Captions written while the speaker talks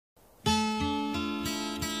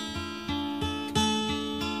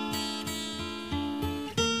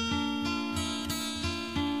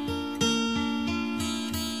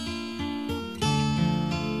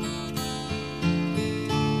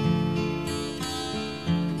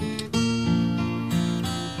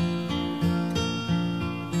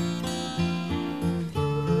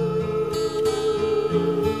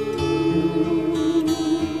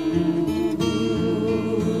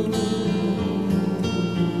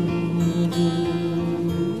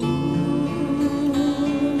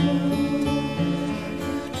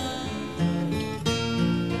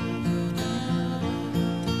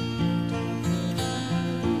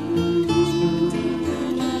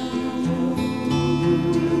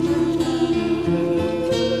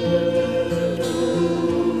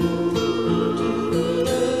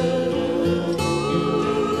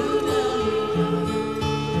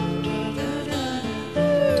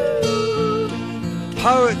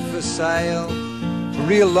for sale. A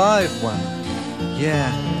real live one.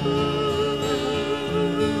 Yeah.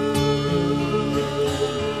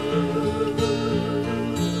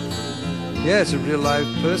 Yeah, it's a real live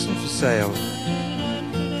person for sale.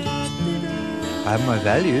 I have my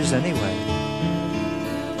values anyway.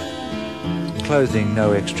 Clothing,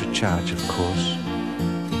 no extra charge, of course.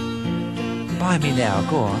 Buy me now,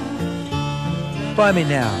 go on. Buy me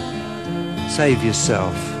now. Save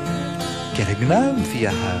yourself. Get a gnome for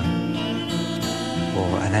your home.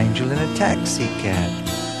 Or an angel in a taxi cab.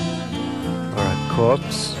 Or a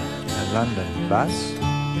corpse in a London bus.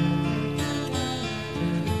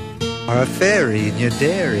 Or a fairy in your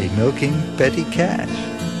dairy milking petty cash.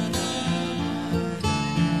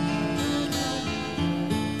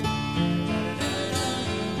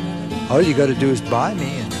 All you gotta do is buy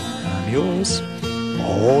me and I'm yours.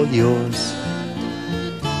 All yours.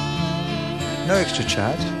 No extra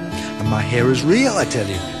charge. And my hair is real, I tell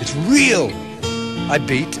you. It's real. I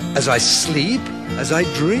beat as I sleep, as I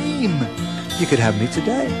dream. You could have me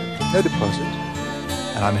today. No deposit.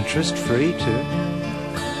 And I'm interest-free too.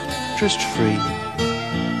 Interest-free.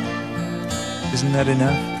 Isn't that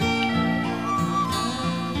enough?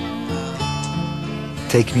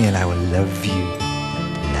 Take me and I will love you.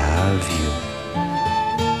 Love you.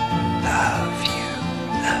 Love you.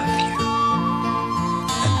 Love you.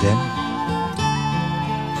 And then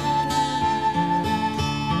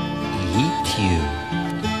eat you.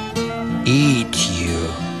 Eat you.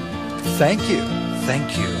 Thank you.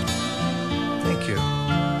 Thank you. Thank you.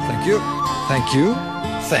 Thank you. Thank you.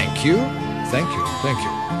 Thank you. Thank you. Thank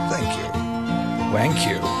you. Thank you. Wank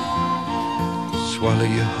you. Swallow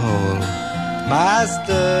you whole.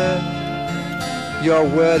 Master, your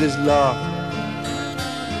word is law.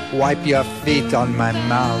 Wipe your feet on my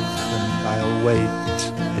mouth and I'll wait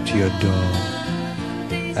at your door.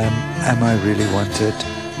 Am I really wanted?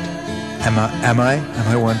 Am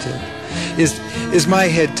I wanted? Is my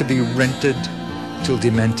head to be rented till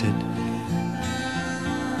demented?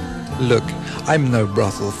 Look, I'm no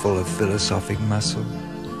brothel full of philosophic muscle.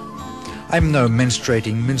 I'm no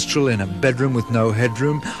menstruating minstrel in a bedroom with no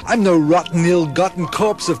headroom. I'm no rotten, ill-gotten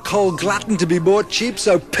corpse of coal glutton to be bought cheap,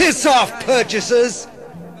 so piss off, purchasers!